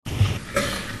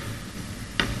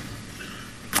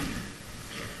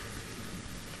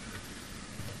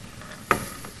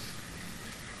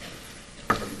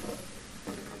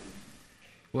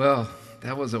Well,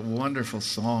 that was a wonderful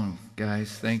song,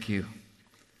 guys. Thank you.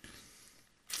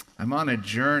 I'm on a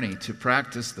journey to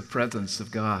practice the presence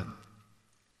of God.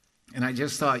 And I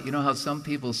just thought, you know how some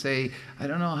people say, I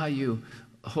don't know how you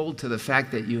hold to the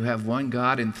fact that you have one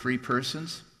God in three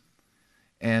persons.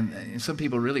 And some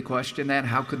people really question that.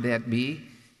 How could that be?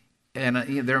 And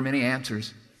there are many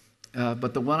answers.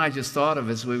 But the one I just thought of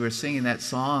as we were singing that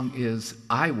song is,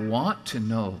 I want to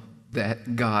know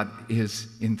that God is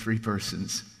in three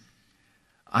persons.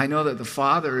 I know that the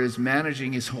Father is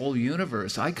managing his whole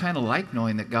universe. I kind of like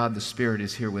knowing that God the Spirit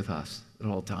is here with us at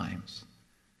all times.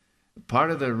 Part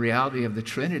of the reality of the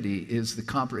Trinity is the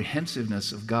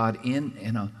comprehensiveness of God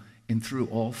in and through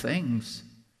all things.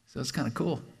 So it's kind of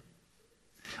cool.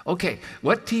 Okay,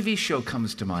 what TV show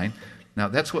comes to mind? Now,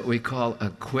 that's what we call a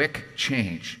quick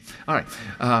change. All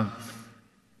right,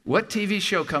 what TV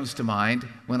show comes to mind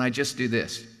when I just do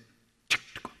this?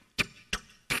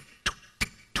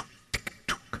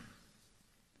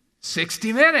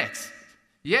 60 Minutes.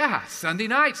 Yeah, Sunday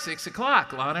night, 6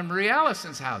 o'clock, Lana and Marie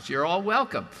Allison's house. You're all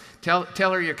welcome. Tell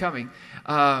her you're coming.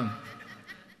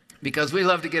 Because we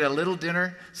love to get a little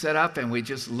dinner set up, and we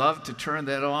just love to turn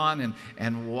that on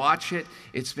and watch it.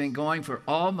 It's been going for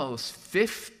almost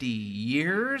 50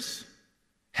 years,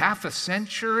 half a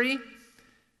century.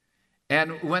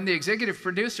 And when the executive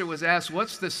producer was asked,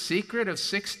 what's the secret of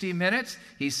 60 Minutes?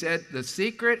 He said, the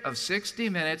secret of 60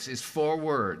 Minutes is 4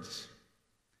 words.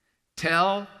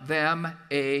 Tell them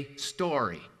a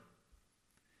story.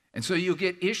 And so you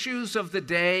get issues of the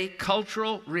day,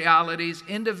 cultural realities,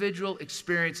 individual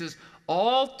experiences,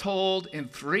 all told in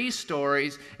 3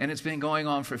 stories, and it's been going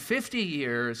on for 50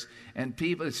 years, and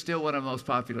it's still one of the most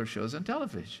popular shows on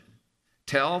television.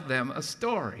 Tell them a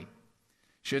story.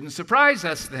 Shouldn't surprise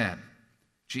us then.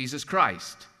 Jesus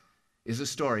Christ is a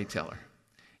storyteller.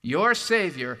 Your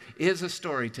Savior is a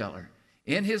storyteller.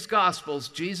 In his Gospels,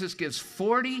 Jesus gives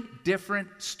 40 different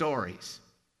stories.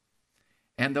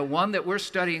 And the one that we're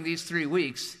studying these 3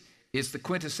 weeks is the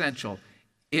quintessential.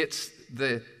 It's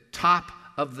the top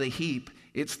of the heap.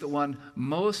 It's the one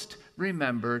most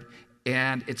remembered,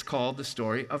 and it's called the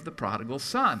story of the prodigal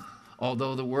son,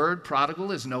 although the word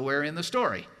prodigal is nowhere in the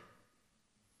story.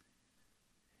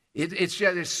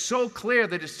 It's so clear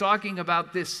that it's talking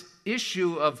about this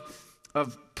issue of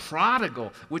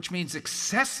prodigal, which means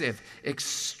excessive,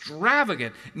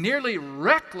 extravagant, nearly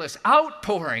reckless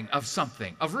outpouring of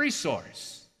something, of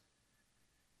resource.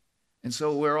 And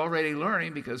so we're already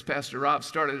learning, because Pastor Rob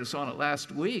started us on it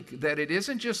last week, that it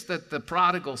isn't just that the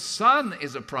prodigal son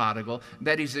is a prodigal,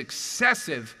 that he's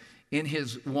excessive in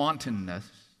his wantonness.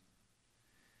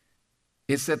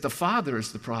 It's that the father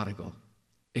is the prodigal,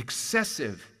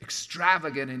 excessive,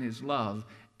 extravagant in his love.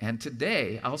 And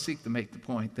today, I'll seek to make the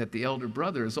point that the elder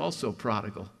brother is also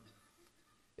prodigal,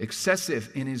 excessive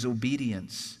in his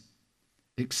obedience,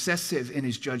 excessive in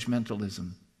his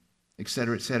judgmentalism,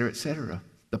 etc., etc., etc.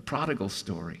 The prodigal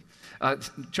story.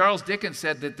 Charles Dickens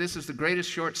said that this is the greatest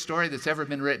short story that's ever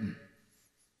been written.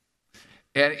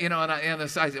 And, I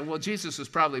said, well, Jesus was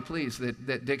probably pleased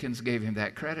that Dickens gave him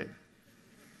that credit.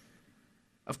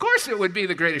 Of course it would be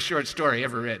the greatest short story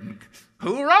ever written.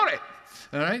 Who wrote it?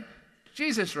 All right?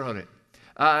 Jesus wrote it.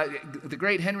 The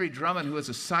great Henry Drummond, who was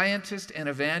a scientist and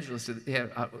evangelist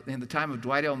in the time of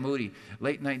Dwight L. Moody,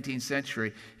 late 19th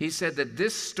century, he said that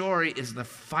this story is the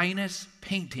finest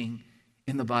painting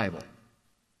in the Bible.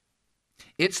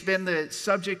 It's been the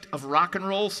subject of rock and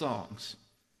roll songs,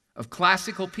 of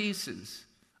classical pieces,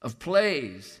 of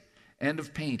plays, and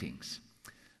of paintings.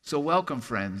 So welcome,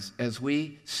 friends, as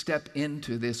we step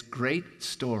into this great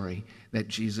story that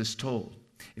Jesus told.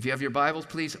 If you have your Bibles,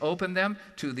 please open them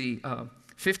to the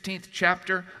 15th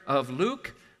chapter of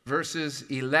Luke, verses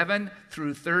 11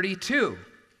 through 32.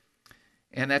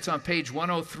 And that's on page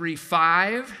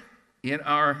 1035 in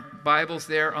our Bibles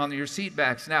there on your seat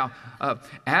backs. Now,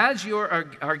 as you are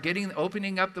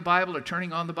opening up the Bible or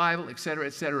turning on the Bible,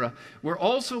 etc., we're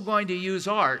also going to use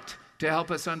art to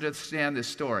help us understand this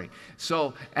story.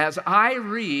 So as I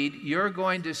read, you're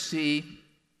going to see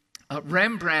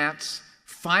Rembrandt's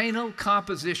final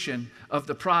composition of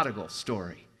the prodigal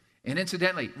story. And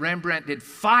incidentally, Rembrandt did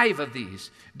 5 of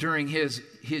these during his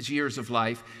years of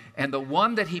life. And the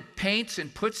one that he paints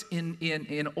and puts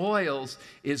in oils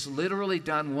is literally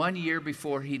done 1 year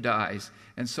before he dies.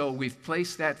 And so we've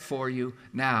placed that for you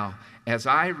now as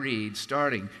I read,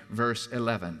 starting verse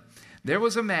 11. There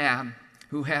was a man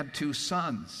who had 2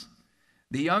 sons.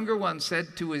 The younger one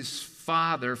said to his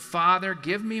father, "Father,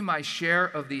 give me my share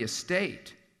of the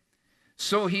estate."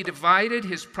 So he divided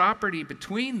his property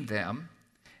between them.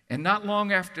 And not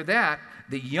long after that,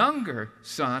 the younger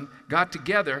son got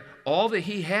together all that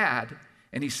he had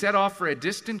and he set off for a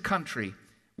distant country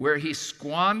where he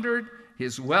squandered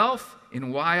his wealth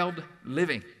in wild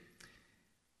living.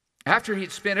 After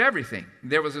he'd spent everything,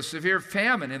 there was a severe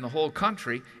famine in the whole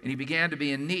country, and he began to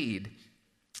be in need.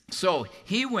 So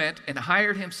he went and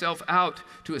hired himself out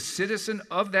to a citizen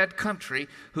of that country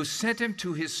who sent him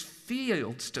to his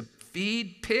fields to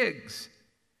feed pigs.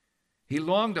 He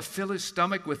longed to fill his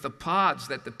stomach with the pods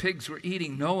that the pigs were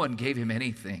eating. No one gave him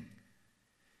anything.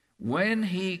 When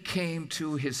he came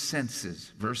to his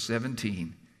senses, verse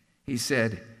 17, he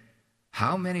said,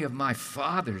 "How many of my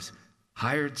father's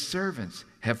hired servants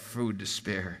have food to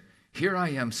spare? Here I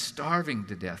am starving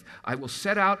to death. I will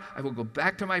set out, I will go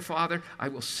back to my father. I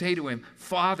will say to him,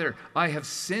 'Father, I have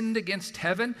sinned against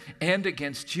heaven and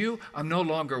against you. I'm no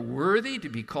longer worthy to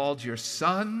be called your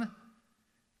son.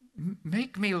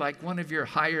 Make me like one of your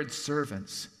hired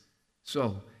servants.'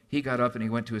 So he got up and he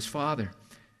went to his father.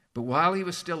 But while he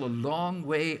was still a long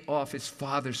way off, his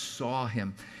father saw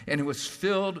him and was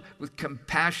filled with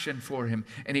compassion for him.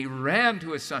 And he ran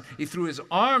to his son. He threw his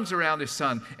arms around his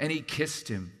son and he kissed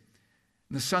him.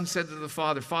 And the son said to the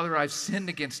father, 'Father, I've sinned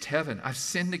against heaven. I've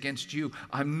sinned against you.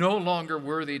 I'm no longer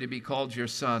worthy to be called your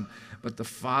son.' But the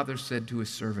father said to his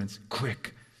servants,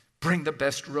 'Quick, bring the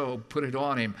best robe, put it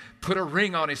on him. Put a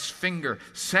ring on his finger,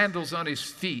 sandals on his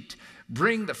feet.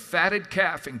 Bring the fatted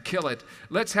calf and kill it.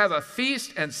 Let's have a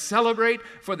feast and celebrate,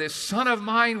 for this son of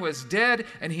mine was dead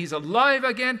and he's alive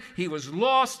again. He was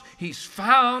lost, he's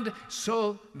found.'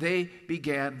 So they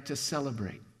began to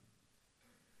celebrate."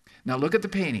 Now look at the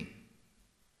painting.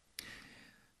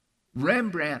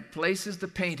 Rembrandt places the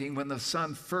painting when the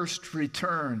son first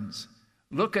returns.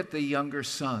 Look at the younger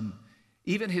son.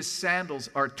 Even his sandals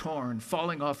are torn,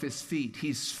 falling off his feet.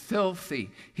 He's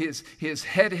filthy. His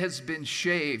head has been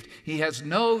shaved. He has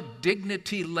no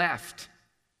dignity left.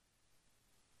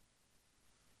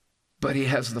 But he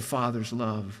has the Father's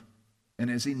love. And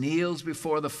as he kneels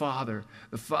before the Father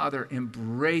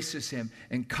embraces him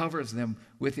and covers them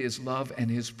with his love and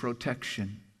his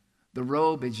protection. The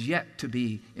robe is yet to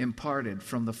be imparted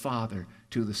from the Father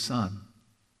to the Son.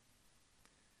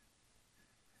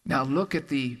 Now look at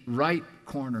the right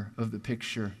corner of the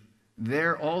picture.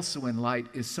 There also in light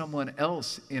is someone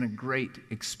else in a great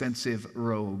expensive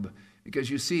robe. Because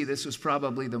you see, this was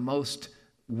probably the most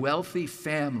wealthy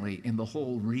family in the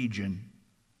whole region.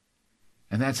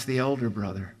 And that's the elder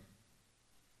brother.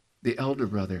 The elder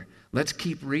brother. Let's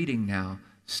keep reading now,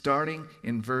 starting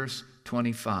in verse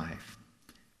 25.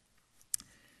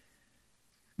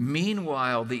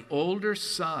 "Meanwhile, the older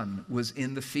son was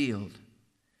in the field.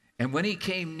 And when he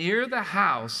came near the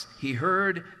house, he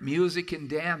heard music and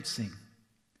dancing.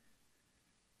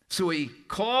 So he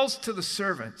calls to the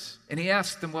servants and he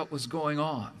asks them what was going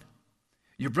on.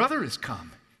 'Your brother has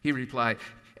come,' he replied,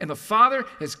 'and the father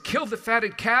has killed the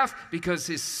fatted calf because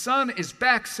his son is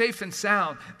back safe and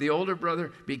sound.' The older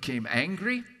brother became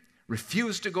angry,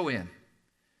 refused to go in.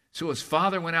 So his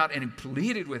father went out and he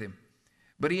pleaded with him.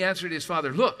 But he answered his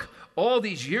father, 'Look, all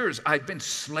these years I've been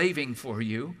slaving for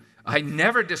you. I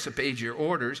never disobeyed your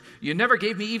orders. You never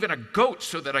gave me even a goat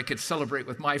so that I could celebrate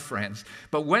with my friends.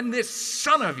 But when this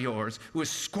son of yours, who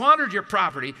has squandered your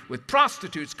property with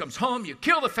prostitutes, comes home, you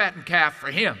kill the fattened calf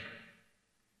for him.'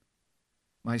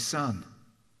 'My son,'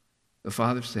 the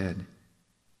father said,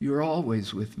 'you're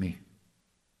always with me.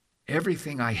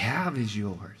 Everything I have is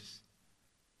yours.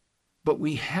 But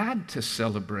we had to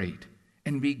celebrate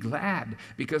and be glad,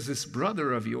 because this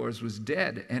brother of yours was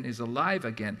dead and is alive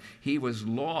again. He was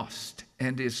lost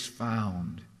and is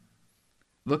found.'"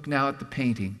 Look now at the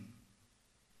painting.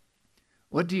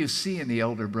 What do you see in the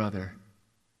elder brother?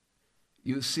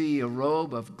 You see a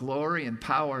robe of glory and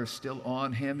power still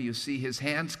on him. You see his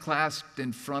hands clasped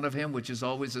in front of him, which is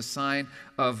always a sign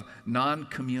of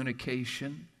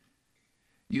non-communication.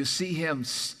 You see him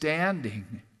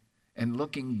standing and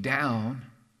looking down.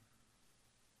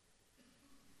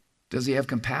 Does he have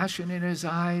compassion in his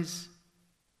eyes,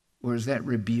 or is that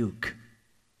rebuke?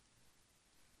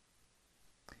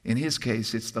 In his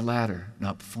case, it's the latter,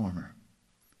 not the former.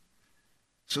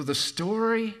 So the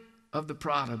story of the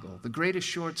prodigal, the greatest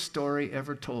short story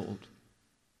ever told,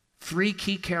 3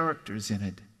 key characters in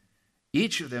it.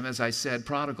 Each of them, as I said,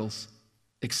 prodigals,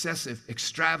 excessive,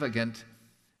 extravagant,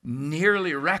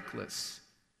 nearly reckless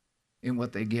in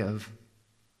what they give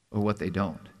or what they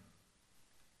don't.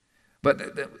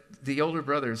 But the older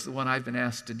brother is the one I've been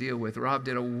asked to deal with. Rob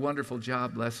did a wonderful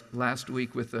job last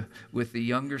week with the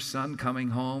younger son coming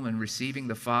home and receiving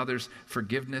the father's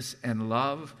forgiveness and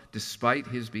love despite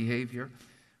his behavior.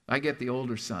 I get the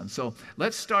older son. So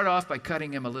let's start off by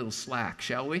cutting him a little slack,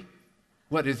 shall we?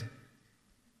 What is it?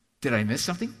 Did I miss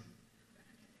something?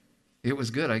 It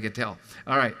was good, I could tell.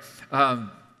 All right.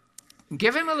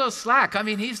 Give him a little slack. I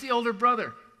mean, he's the older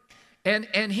brother.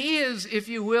 And he is, if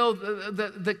you will,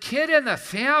 the kid in the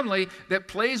family that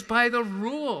plays by the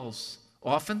rules.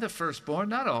 Often the firstborn,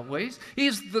 not always.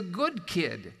 He's the good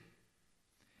kid.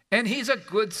 And he's a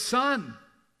good son.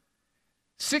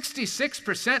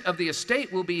 66% of the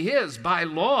estate will be his. By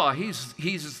law, he's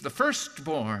the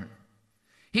firstborn.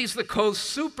 He's the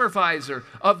co-supervisor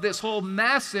of this whole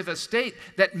massive estate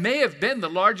that may have been the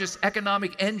largest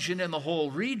economic engine in the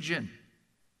whole region.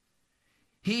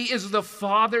 He is the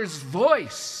father's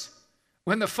voice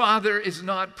when the father is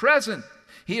not present.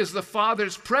 He is the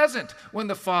father's present when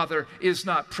the father is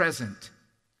not present.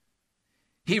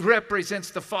 He represents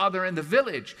the father in the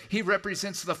village. He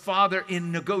represents the father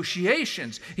in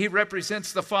negotiations. He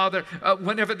represents the father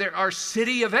whenever there are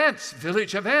city events,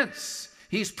 village events.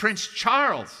 He's Prince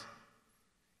Charles.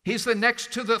 He's the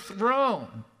next to the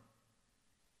throne.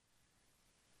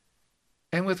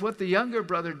 And with what the younger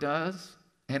brother does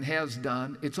and has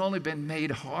done, it's only been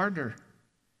made harder.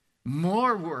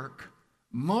 More work,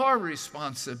 more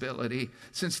responsibility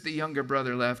since the younger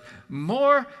brother left,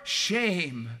 more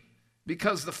shame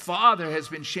because the father has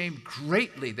been shamed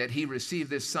greatly that he received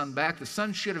this son back. The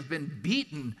son should have been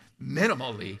beaten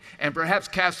minimally and perhaps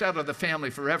cast out of the family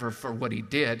forever for what he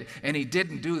did, and he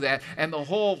didn't do that, and the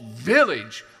whole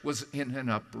village was in an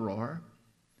uproar.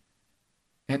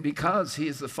 And because he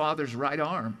is the father's right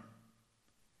arm,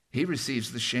 he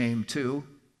receives the shame too.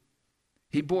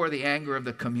 He bore the anger of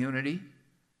the community,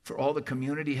 for all the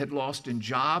community had lost in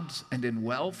jobs and in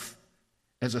wealth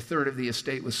as a third of the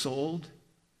estate was sold.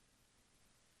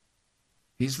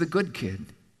 He's the good kid.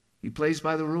 He plays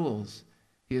by the rules.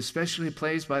 He especially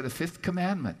plays by the fifth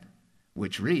commandment,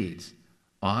 which reads,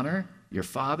 honor your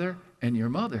father and your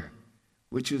mother,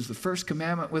 which is the first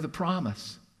commandment with a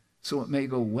promise, so it may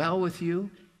go well with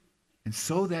you and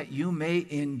so that you may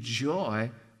enjoy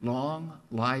long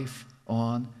life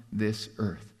on this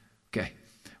earth. Okay,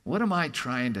 what am I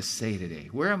trying to say today?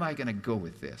 Where am I going to go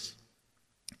with this?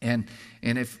 And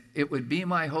if it would be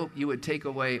my hope you would take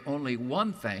away only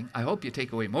one thing, I hope you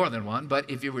take away more than one, but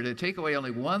if you were to take away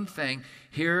only one thing,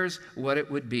 here's what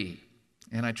it would be.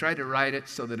 And I tried to write it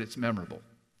so that it's memorable.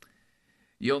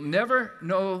 You'll never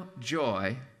know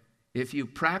joy if you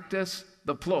practice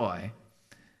the ploy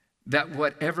that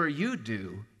whatever you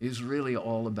do is really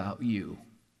all about you.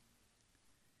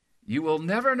 You will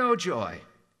never know joy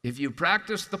if you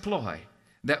practice the ploy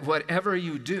that whatever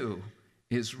you do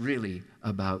is really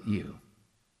about you.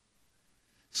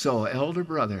 So, elder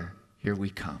brother, here we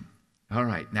come. All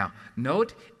right, now,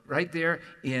 note right there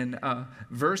in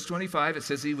verse 25, it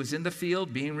says he was in the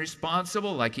field being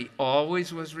responsible, like he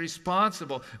always was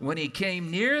responsible. When he came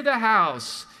near the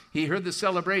house, he heard the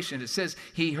celebration. It says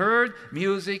he heard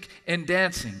music and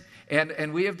dancing.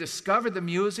 And we have discovered the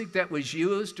music that was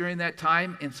used during that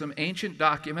time in some ancient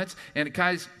documents, and it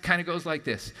kind of goes like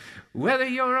this. Whether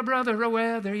you're a brother or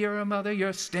whether you're a mother,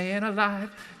 you're staying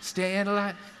alive, staying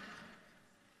alive.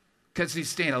 Because he's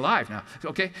staying alive now,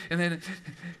 okay? And then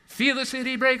feel the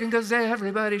city breaking because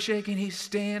everybody's shaking. He's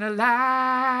staying alive.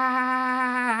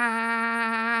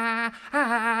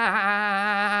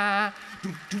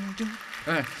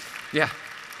 Yeah.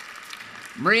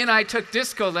 Marie and I took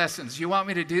disco lessons. You want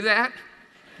me to do that?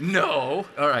 No.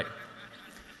 All right.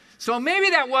 So maybe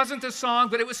that wasn't the song,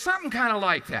 but it was something kind of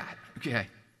like that. Okay.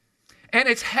 And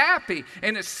it's happy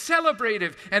and it's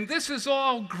celebrative and this is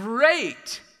all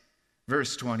great.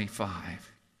 Verse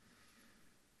 25.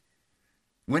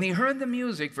 When he heard the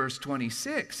music, verse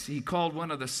 26, he called one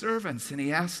of the servants and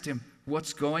he asked him,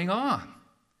 what's going on?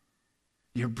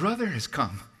 Your brother has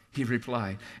come, he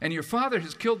replied, and your father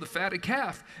has killed the fatted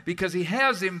calf because he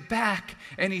has him back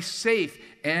and he's safe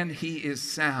and he is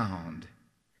sound.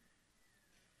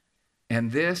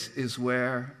 And this is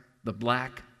where the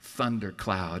black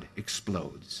thundercloud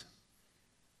explodes.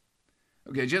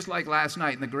 Okay, just like last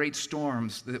night in the great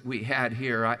storms that we had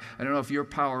here, I don't know if your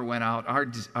power went out.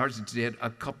 Ours did a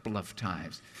couple of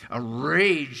times. A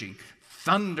raging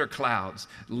thunderclouds,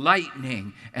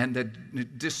 lightning, and the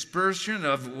dispersion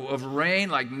of rain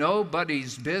like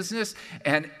nobody's business.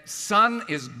 And sun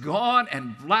is gone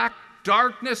and black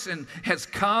darkness has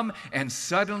come. And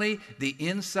suddenly the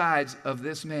insides of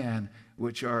this man,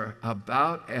 which are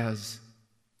about as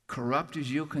corrupt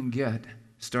as you can get,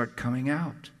 start coming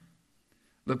out.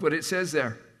 Look what it says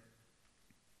there.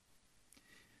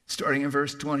 Starting in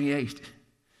verse 28,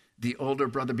 the older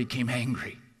brother became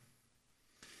angry.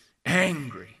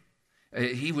 Angry.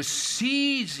 He was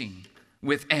seizing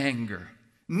with anger.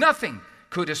 Nothing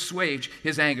could assuage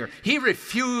his anger. He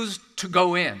refused to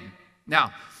go in.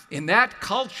 Now, in that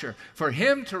culture, for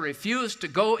him to refuse to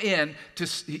go in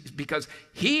because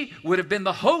he would have been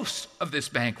the host of this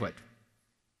banquet.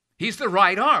 He's the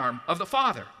right arm of the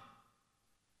Father.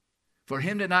 For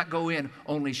him to not go in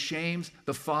only shames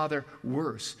the Father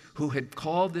worse, who had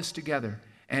called this together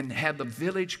and had the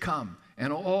village come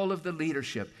and all of the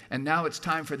leadership. And now it's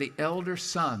time for the elder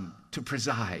son to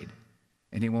preside.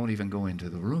 And he won't even go into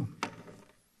the room.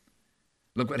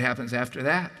 Look what happens after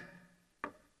that.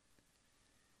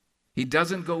 He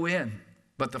doesn't go in,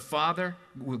 but the Father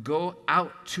will go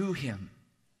out to him.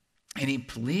 And he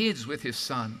pleads with his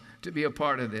son to be a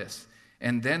part of this.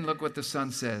 And then look what the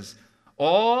son says.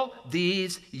 All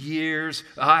these years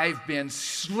I've been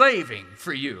slaving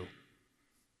for you.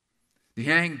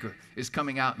 The anger is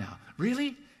coming out now.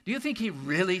 Really? Do you think he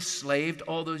really slaved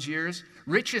all those years?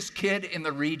 Richest kid in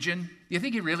the region. Do you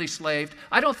think he really slaved?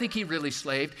 I don't think he really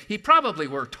slaved. He probably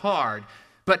worked hard.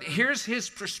 But here's his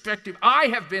perspective. I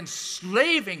have been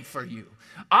slaving for you.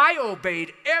 I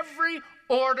obeyed every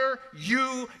order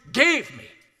you gave me.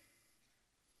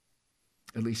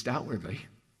 At least outwardly.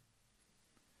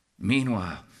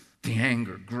 Meanwhile, the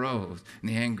anger grows and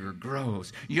the anger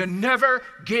grows. You never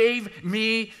gave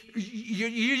me,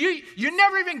 you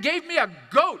never even gave me a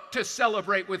goat to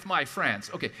celebrate with my friends.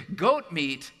 Okay, goat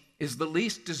meat is the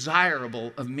least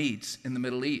desirable of meats in the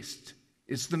Middle East.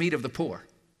 It's the meat of the poor.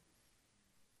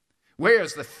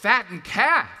 Whereas the fattened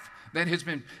calf that has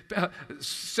been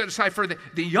set aside for the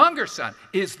younger son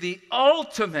is the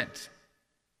ultimate.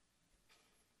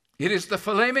 It is the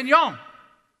filet mignon.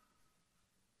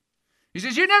 He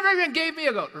says, you never even gave me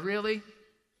a goat. Really?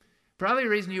 Probably the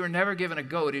reason you were never given a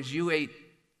goat is you ate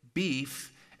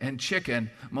beef and chicken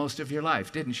most of your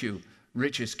life, didn't you?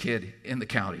 Richest kid in the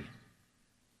county.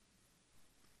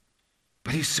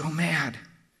 But he's so mad.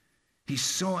 He's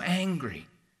so angry.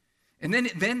 And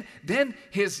then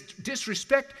his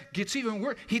disrespect gets even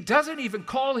worse. He doesn't even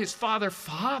call his father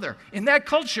father. In that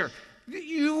culture,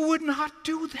 you would not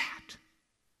do that.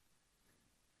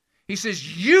 He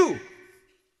says,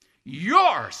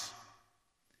 yours,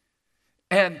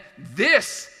 and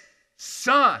this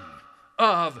son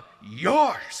of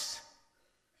yours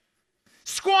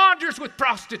squanders with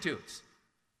prostitutes.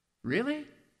 Really?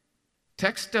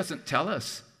 Text doesn't tell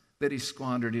us that he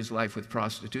squandered his life with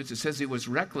prostitutes. It says he was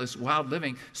reckless, wild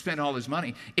living, spent all his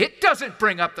money. It doesn't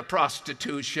bring up the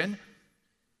prostitution.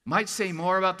 Might say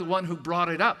more about the one who brought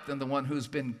it up than the one who's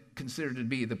been considered to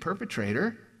be the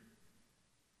perpetrator.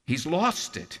 He's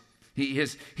lost it.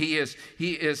 He's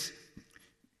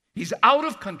out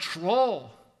of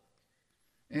control.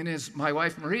 And as my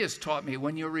wife Maria has taught me,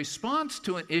 when your response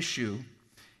to an issue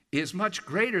is much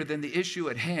greater than the issue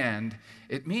at hand,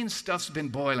 it means stuff's been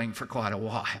boiling for quite a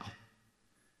while.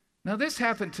 Now, this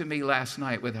happened to me last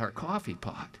night with our coffee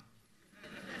pot.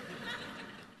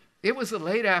 It was a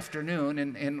late afternoon,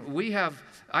 and we have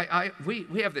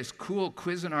this cool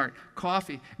Cuisinart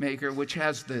coffee maker which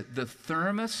has the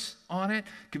thermos on it,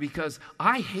 because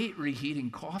I hate reheating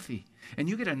coffee. And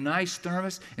you get a nice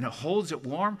thermos, and it holds it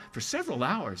warm for several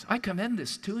hours. I commend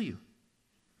this to you.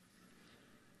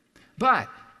 But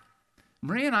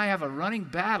Maria and I have a running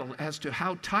battle as to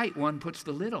how tight one puts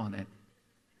the lid on it.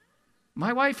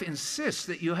 My wife insists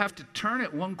that you have to turn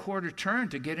it 1/4 turn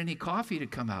to get any coffee to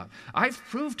come out. I've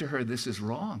proved to her this is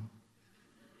wrong.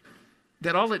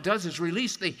 That all it does is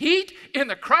release the heat in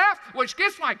the craft, which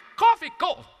gets my coffee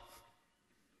cold.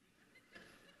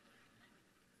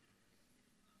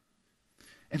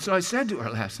 And so I said to her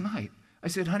last night, I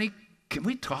said, honey, can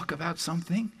we talk about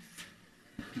something?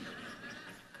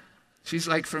 She's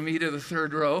like, from me to the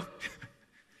third row.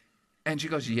 And she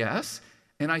goes, yes.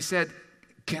 And I said,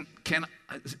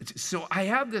 so I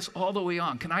have this all the way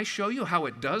on. Can I show you how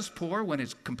it does pour when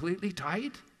it's completely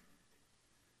tight?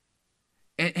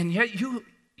 And yet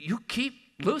you keep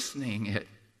loosening it.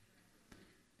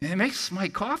 And it makes my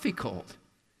coffee cold.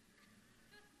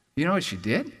 You know what she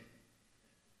did?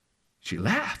 She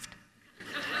laughed.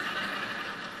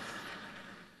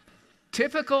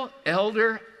 Typical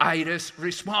elder-itis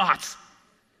response.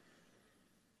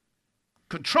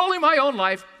 Controlling my own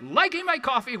life, liking my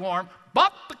coffee warm,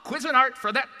 bought the Cuisinart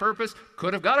for that purpose,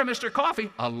 could have got a Mr.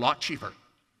 Coffee a lot cheaper.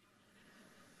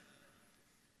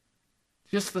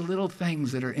 Just the little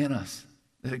things that are in us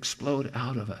that explode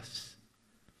out of us.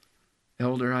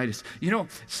 Elder-itis. You know,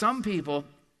 some people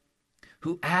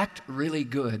who act really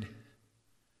good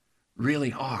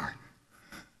really are.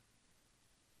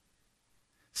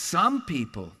 Some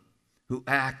people who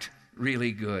act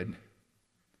really good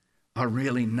are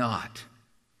really not.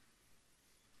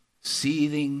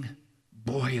 Seething,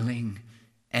 boiling,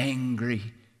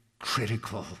 angry,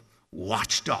 critical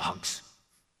watchdogs.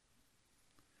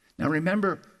 Now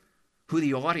remember who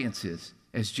the audience is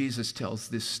as Jesus tells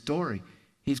this story.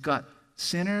 He's got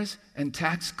sinners and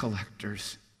tax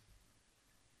collectors,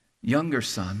 younger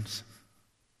sons.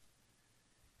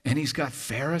 And he's got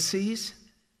Pharisees.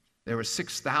 There were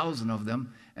 6,000 of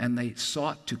them, and they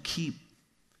sought to keep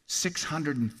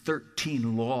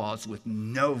 613 laws with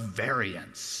no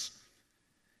variance.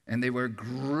 And they were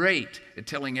great at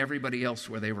telling everybody else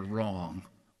where they were wrong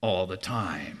all the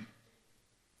time.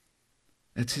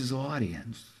 That's his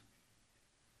audience.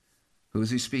 Who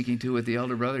is he speaking to with the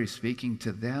elder brother? He's speaking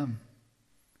to them.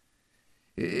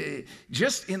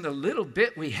 Just in the little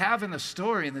bit we have in the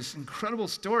story, in this incredible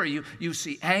story, you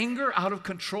see anger out of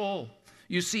control.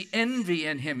 You see envy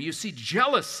in him. You see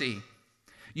jealousy.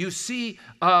 You see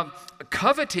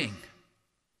coveting.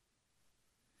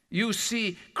 You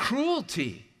see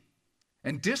cruelty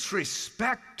and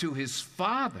disrespect to his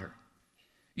father.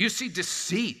 You see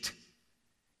deceit.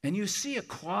 And you see a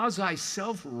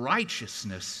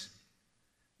quasi-self-righteousness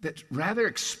that rather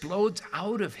explodes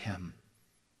out of him.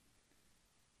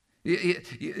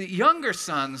 Younger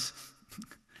sons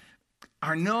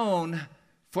are known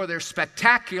for their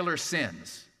spectacular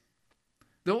sins.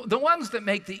 The ones that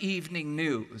make the evening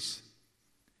news.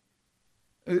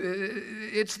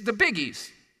 It's the biggies.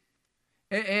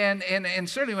 And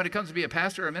certainly when it comes to be a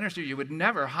pastor or a minister, you would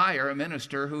never hire a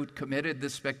minister who committed the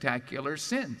spectacular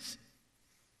sins.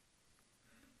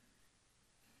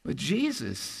 But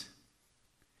Jesus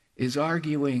is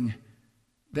arguing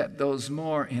that those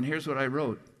more, and here's what I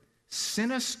wrote,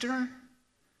 sinister,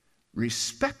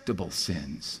 respectable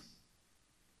sins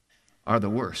are the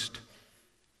worst.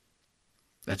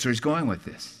 That's where he's going with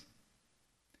this.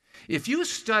 If you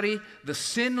study the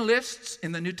sin lists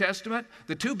in the New Testament,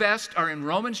 the two best are in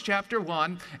Romans chapter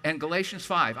 1 and Galatians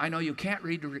 5. I know you can't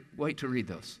wait to read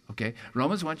those, okay?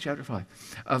 Romans 1, chapter 5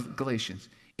 of Galatians.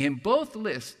 In both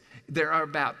lists, there are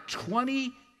about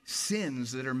 20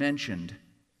 sins that are mentioned.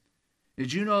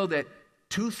 Did you know that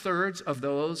 2/3 of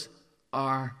those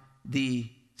are the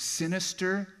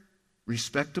sinister,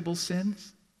 respectable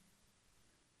sins?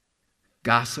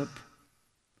 Gossip,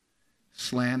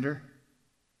 slander,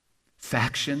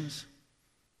 factions,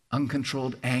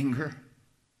 uncontrolled anger.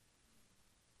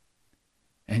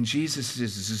 And Jesus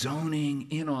is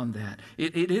zoning in on that.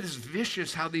 It is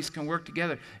vicious how these can work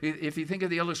together. If you think of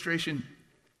the illustration,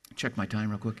 check my time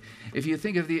real quick. If you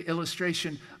think of the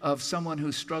illustration of someone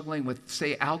who's struggling with,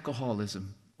 say,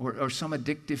 alcoholism or some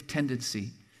addictive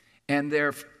tendency, and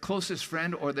their closest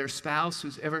friend or their spouse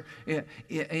who's ever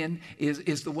in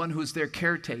is the one who's their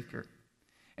caretaker.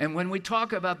 And when we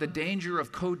talk about the danger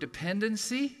of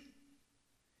codependency,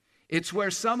 it's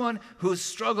where someone who's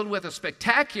struggled with a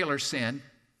spectacular sin,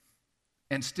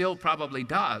 and still probably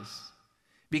does,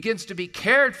 begins to be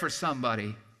cared for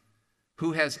somebody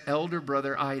who has elder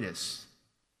brother-itis.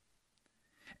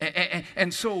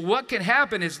 And so what can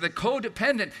happen is the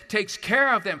codependent takes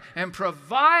care of them and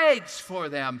provides for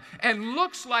them and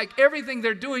looks like everything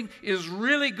they're doing is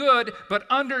really good, but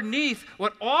underneath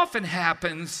what often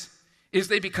happens is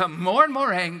they become more and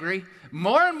more angry,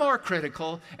 more and more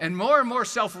critical, and more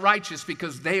self-righteous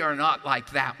because they are not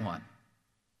like that one.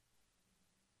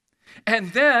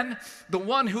 And then the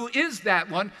one who is that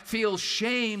one feels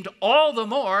shamed all the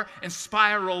more and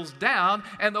spirals down,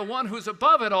 and the one who's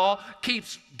above it all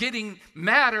keeps getting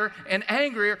madder and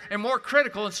angrier and more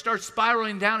critical and starts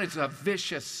spiraling down. It's a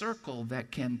vicious circle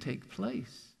that can take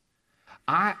place.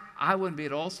 I wouldn't be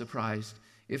at all surprised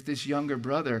if this younger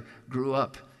brother grew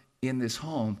up in this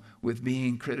home with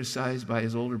being criticized by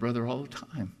his older brother all the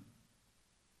time.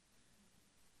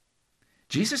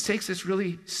 Jesus takes this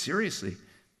really seriously.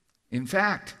 In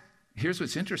fact, here's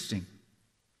what's interesting.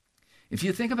 If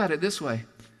you think about it this way,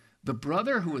 the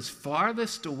brother who is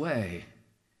farthest away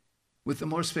with the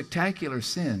more spectacular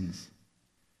sins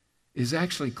is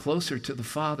actually closer to the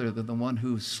father than the one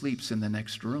who sleeps in the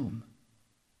next room.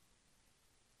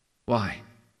 Why?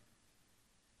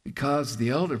 Because the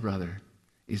elder brother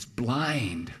is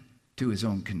blind to his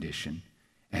own condition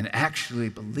and actually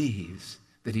believes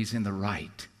that he's in the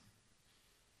right.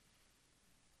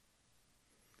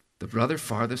 The brother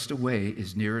farthest away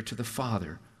is nearer to the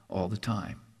father all the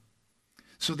time.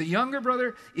 So the younger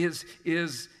brother is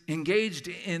engaged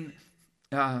in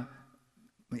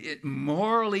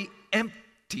morally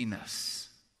emptiness.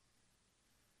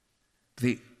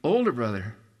 The older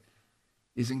brother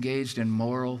is engaged in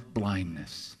moral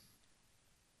blindness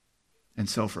and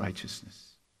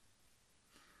self-righteousness.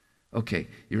 Okay,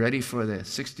 you ready for the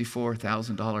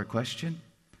 $64,000 question?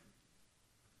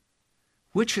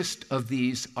 Whichest of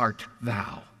these art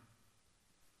thou?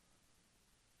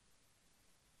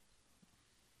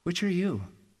 Which are you?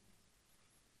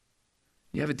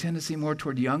 You have a tendency more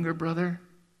toward younger brother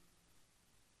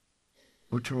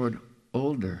or toward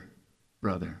older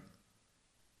brother?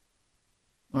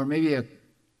 Or maybe a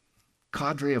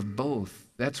cadre of both.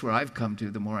 That's where I've come to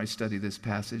the more I study this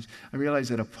passage. I realize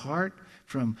that apart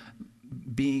from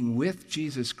being with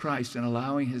Jesus Christ and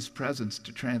allowing his presence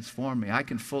to transform me, I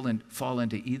can fall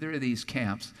into either of these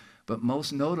camps, but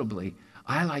most notably,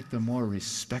 I like the more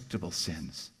respectable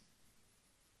sins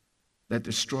that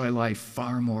destroy life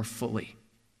far more fully.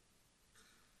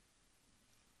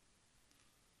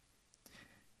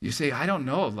 You say, I don't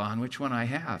know, Lon, which one I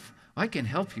have. I can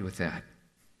help you with that.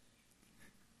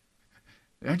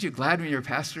 Aren't you glad when your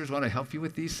pastors want to help you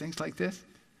with these things like this?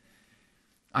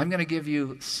 I'm going to give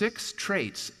you 6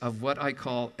 traits of what I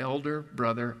call elder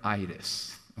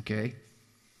brother-itis, okay?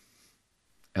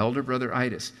 Elder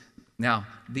brother-itis. Now,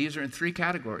 these are in 3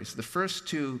 categories. The first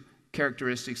 2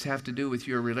 characteristics have to do with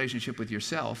your relationship with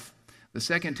yourself. The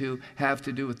second 2 have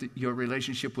to do with your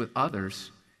relationship with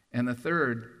others. And the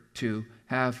third 2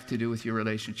 have to do with your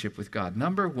relationship with God.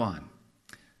 Number 1,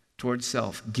 towards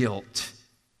self, guilt.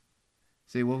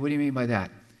 Say, well, what do you mean by that?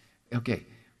 Okay,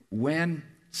 when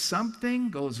something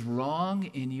goes wrong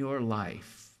in your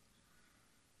life,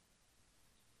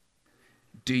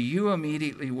 do you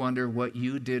immediately wonder what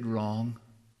you did wrong?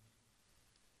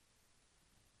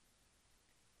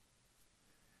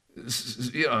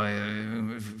 You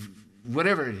know,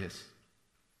 whatever it is.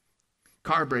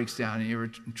 Car breaks down and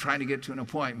you're trying to get to an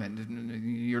appointment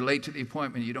and you're late to the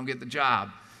appointment, you don't get the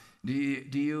job. Do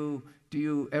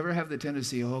you ever have the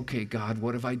tendency, okay, God,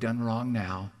 what have I done wrong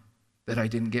now that I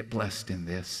didn't get blessed in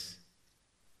this?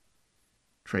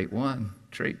 Trait 1.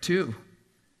 Trait 2.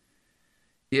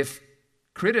 If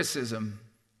criticism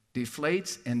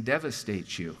deflates and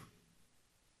devastates you,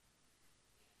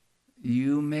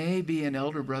 you may be in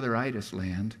elder brother-itis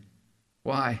land.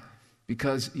 Why?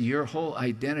 Because your whole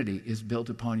identity is built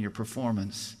upon your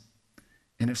performance.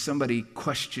 And if somebody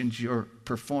questions your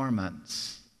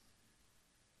performance,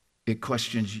 it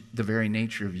questions the very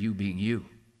nature of you being you.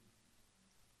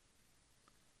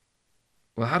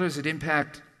 Well, how does it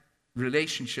impact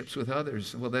relationships with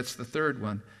others? Well, that's the third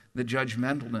one, the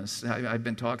judgmentalness. I've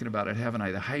been talking about it, haven't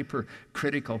I? The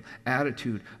hypercritical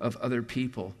attitude of other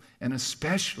people, and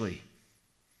especially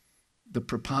the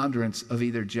preponderance of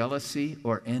either jealousy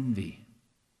or envy,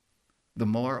 the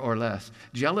more or less.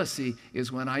 Jealousy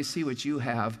is when I see what you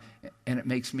have and it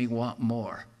makes me want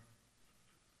more.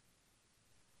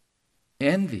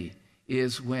 Envy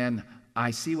is when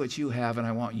I see what you have and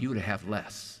I want you to have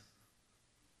less.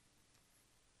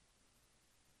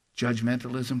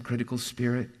 Judgmentalism, critical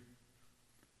spirit.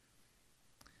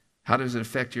 How does it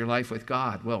affect your life with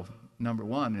God? Well, number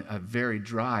 1, a very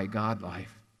dry God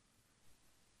life.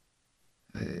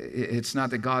 It's not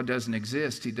that God doesn't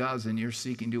exist. He does, and you're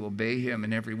seeking to obey him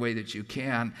in every way that you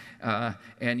can.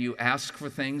 And you ask for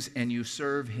things and you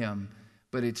serve him,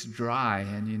 but it's dry.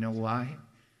 And you know why?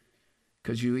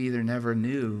 Because you either never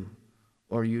knew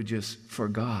or you just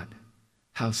forgot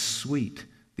how sweet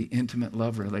the intimate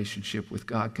love relationship with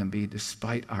God can be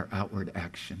despite our outward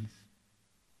actions.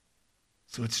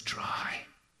 So it's dry.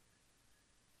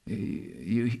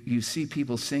 You see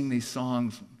people sing these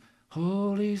songs,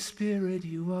 Holy Spirit,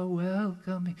 you are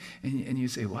welcome. And you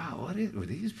say, wow, what are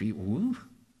these people? Woo.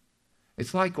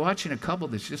 It's like watching a couple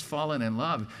that's just fallen in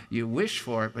love. You wish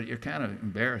for it, but you're kind of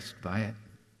embarrassed by it.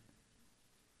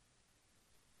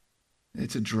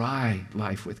 It's a dry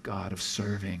life with God of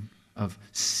serving, of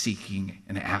seeking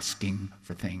and asking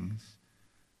for things.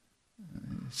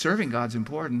 Serving God's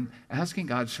important. Asking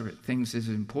God for things is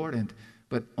important,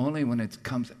 but only when it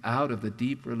comes out of the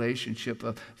deep relationship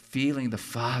of feeling the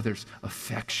Father's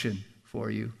affection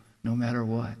for you, no matter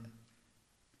what.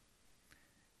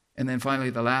 And then finally,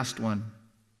 the last one.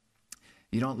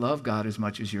 You don't love God as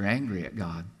much as you're angry at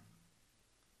God.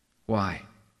 Why?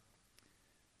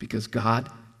 Because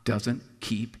God doesn't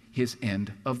keep his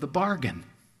end of the bargain.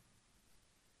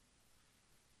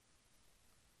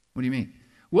 What do you mean?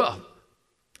 Well,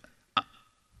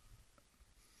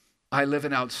 I live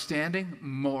an outstanding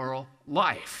moral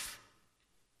life.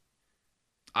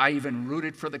 I even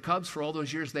rooted for the Cubs for all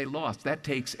those years they lost. That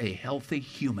takes a healthy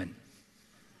human.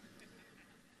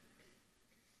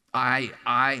 And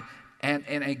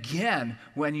again,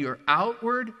 when your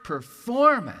outward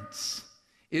performance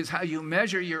is how you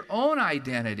measure your own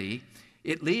identity,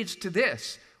 it leads to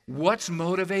this. What's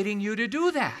motivating you to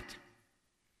do that?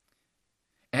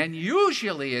 And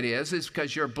usually it is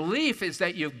because your belief is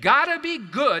that you've got to be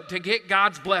good to get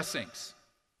God's blessings.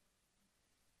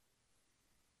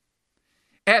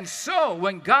 And so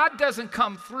when God doesn't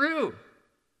come through,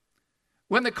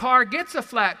 when the car gets a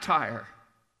flat tire,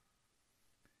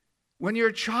 When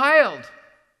your child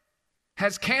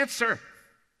has cancer,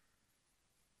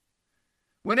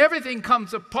 when everything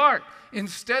comes apart,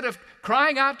 instead of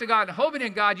crying out to God and hoping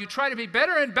in God, you try to be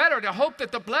better and better to hope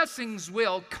that the blessings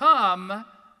will come,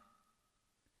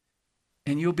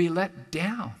 and you'll be let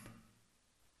down.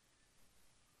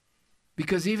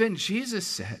 Because even Jesus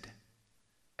said,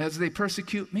 as they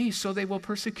persecute me, so they will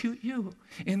persecute you.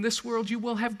 In this world you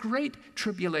will have great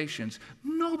tribulations.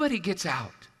 Nobody gets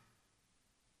out.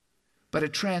 But a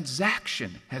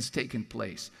transaction has taken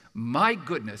place. My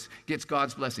goodness gets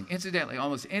God's blessing. Incidentally,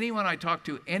 almost anyone I talk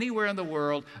to anywhere in the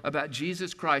world about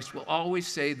Jesus Christ will always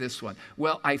say this one.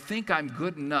 Well, I think I'm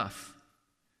good enough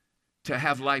to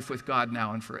have life with God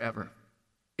now and forever.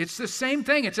 It's the same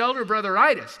thing. It's elder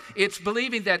brotheritis. It's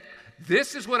believing that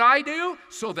this is what I do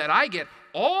so that I get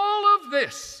all of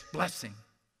this blessing.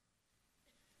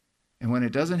 And when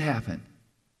it doesn't happen,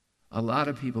 a lot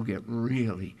of people get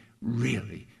really,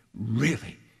 really,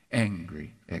 really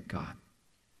angry at God.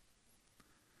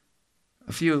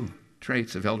 A few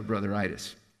traits of elder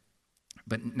brotheritis.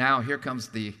 But now here comes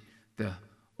the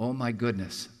oh my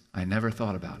goodness, I never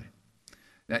thought about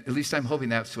it. At least I'm hoping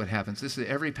that's what happens. This is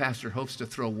every pastor hopes to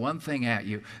throw one thing at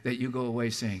you that you go away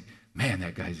saying, man,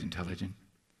 that guy's intelligent.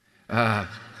 Whoa,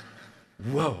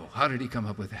 how did he come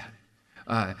up with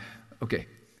that? Okay,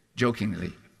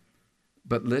 jokingly.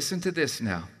 But listen to this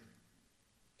now.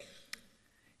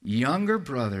 Younger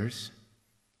brothers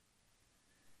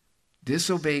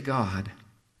disobey God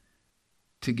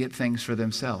to get things for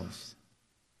themselves.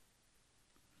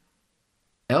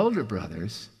 Elder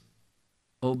brothers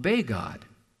obey God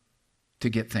to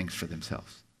get things for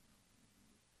themselves.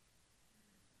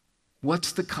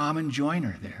 What's the common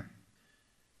joiner there?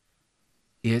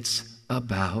 It's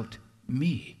about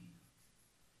me.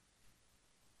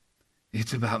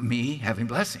 It's about me having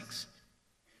blessings.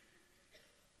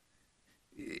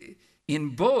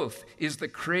 In both is the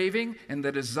craving and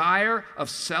the desire of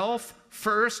self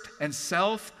first and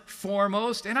self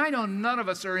foremost. And I know none of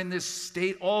us are in this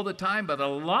state all the time, but a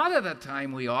lot of the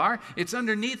time we are. It's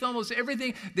underneath almost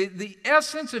everything. The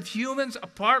essence of humans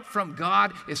apart from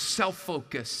God is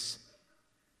self-focus.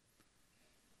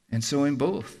 And so in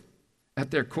both, at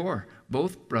their core,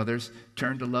 both brothers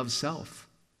turn to love self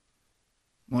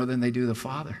more than they do the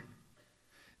Father.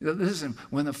 Listen,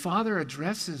 when the father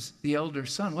addresses the elder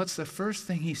son, what's the first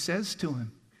thing he says to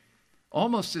him?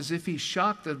 Almost as if he's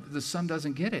shocked that the son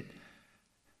doesn't get it.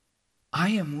 I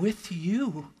am with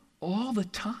you all the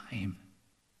time.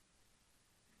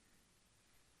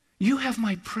 You have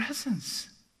my presence.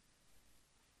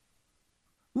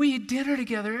 We eat dinner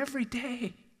together every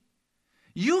day.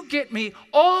 You get me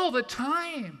all the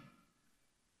time.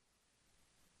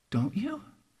 Don't you?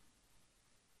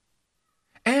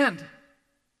 And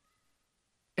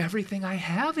everything I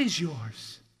have is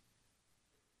yours.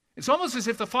 It's almost as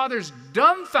if the father's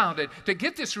dumbfounded to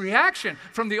get this reaction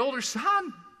from the older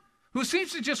son, who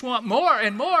seems to just want more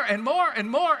and more and more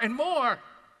and more and more.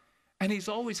 And he's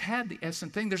always had the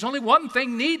essence thing. There's only one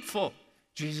thing needful,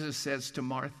 Jesus says to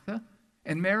Martha,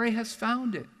 and Mary has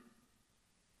found it.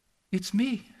 It's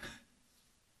me.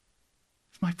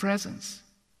 It's my presence.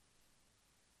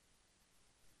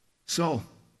 So,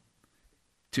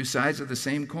 two sides of the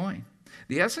same coin.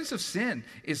 The essence of sin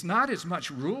is not as much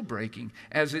rule breaking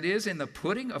as it is in the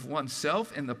putting of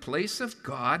oneself in the place of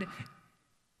God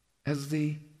as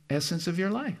the essence of your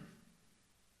life.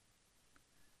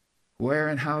 Where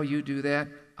and how you do that,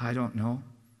 I don't know.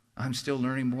 I'm still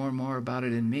learning more and more about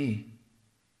it in me.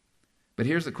 But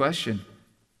here's the question.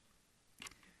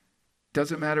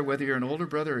 Doesn't matter whether you're an older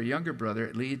brother or a younger brother,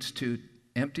 it leads to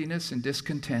emptiness and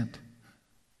discontent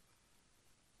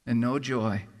and no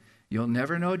joy. You'll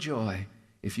never know joy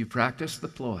if you practice the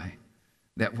ploy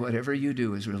that whatever you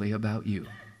do is really about you.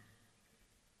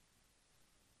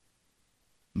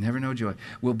 Never know joy.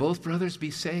 Will both brothers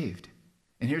be saved?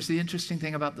 And here's the interesting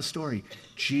thing about the story.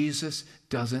 Jesus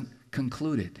doesn't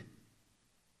conclude it.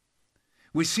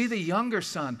 We see the younger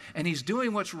son, and he's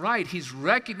doing what's right. He's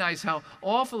recognized how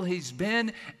awful he's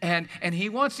been, and he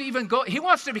wants to even go, he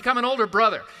wants to become an older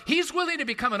brother. He's willing to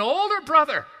become an older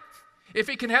brother if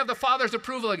he can have the father's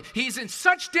approval. He's in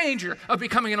such danger of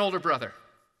becoming an older brother.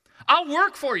 I'll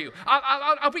work for you.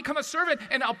 I'll become a servant,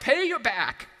 and I'll pay you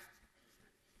back.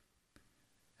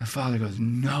 The father goes,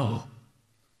 no.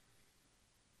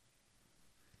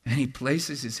 And he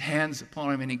places his hands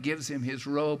upon him and he gives him his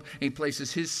robe. He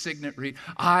places his signet ring.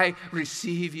 I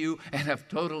receive you and have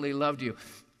totally loved you.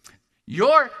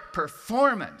 Your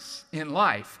performance in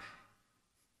life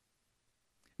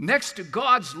next to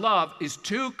God's love is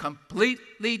two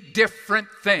completely different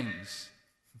things.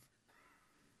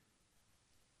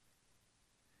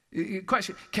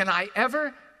 Question, can I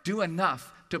ever do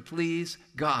enough to please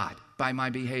God by my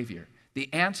behavior?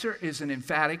 The answer is an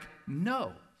emphatic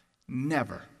no,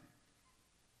 never.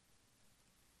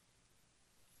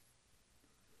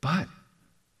 But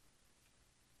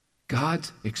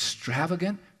God's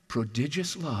extravagant,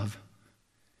 prodigious love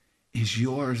is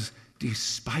yours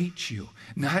despite you.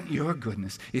 Not your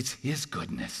goodness, it's His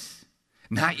goodness.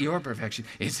 Not your perfection,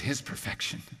 it's His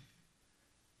perfection.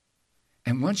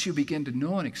 And once you begin to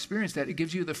know and experience that, it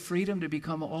gives you the freedom to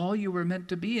become all you were meant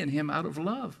to be in Him out of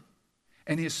love.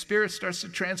 And His Spirit starts to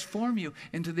transform you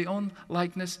into the own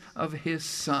likeness of His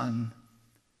Son.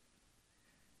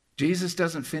 Jesus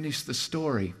doesn't finish the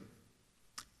story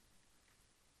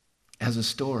as a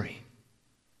story,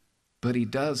 but He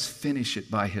does finish it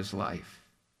by His life.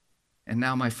 And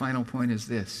now my final point is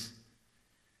this.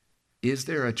 Is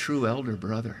there a true elder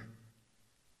brother?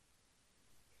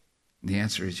 The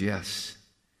answer is yes.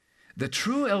 The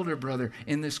true elder brother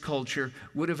in this culture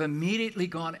would have immediately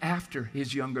gone after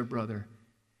his younger brother.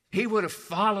 He would have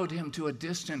followed him to a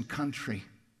distant country.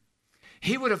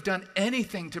 He would have done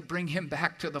anything to bring him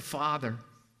back to the Father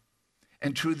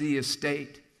and to the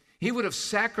estate. He would have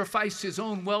sacrificed his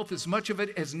own wealth, as much of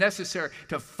it as necessary,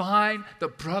 to find the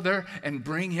brother and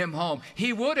bring him home.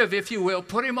 He would have, if you will,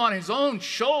 put him on his own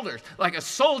shoulders, like a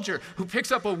soldier who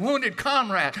picks up a wounded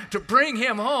comrade to bring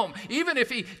him home. Even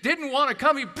if he didn't want to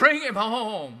come, he'd bring him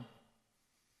home.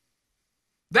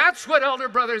 That's what elder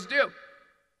brothers do.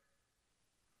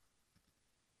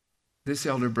 This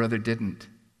elder brother didn't.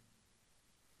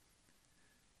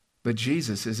 But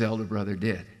Jesus, his elder brother,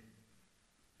 did.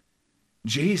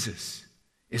 Jesus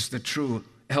is the true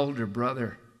elder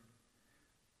brother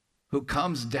who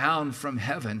comes down from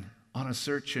heaven on a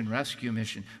search and rescue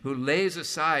mission, who lays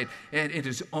aside and at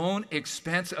his own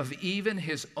expense of even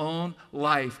his own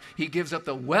life, he gives up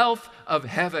the wealth of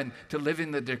heaven to live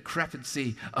in the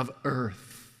decrepitcy of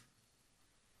earth.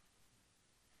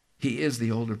 He is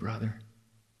the older brother,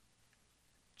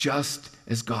 just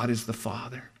as God is the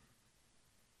Father.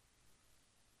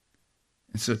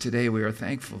 And so today we are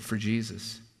thankful for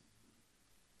Jesus,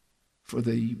 for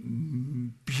the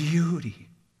beauty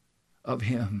of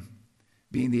Him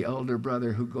being the elder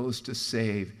brother who goes to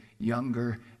save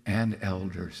younger and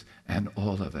elders and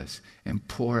all of us and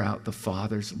pour out the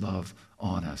Father's love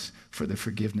on us for the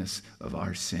forgiveness of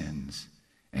our sins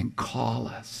and call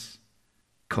us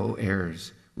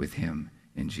co-heirs with Him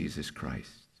in Jesus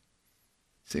Christ.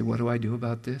 Say, what do I do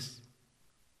about this?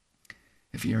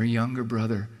 If you're a younger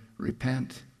brother,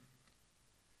 repent.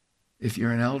 If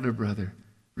you're an elder brother,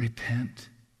 repent.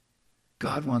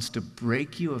 God wants to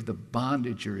break you of the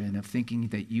bondage you're in of thinking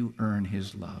that you earn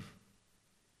His love.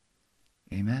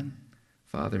 Amen?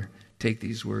 Father, take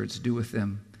these words, do with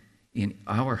them in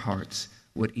our hearts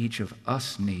what each of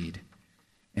us need.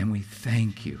 And we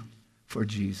thank you for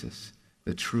Jesus,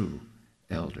 the true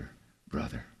elder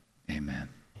brother. Amen.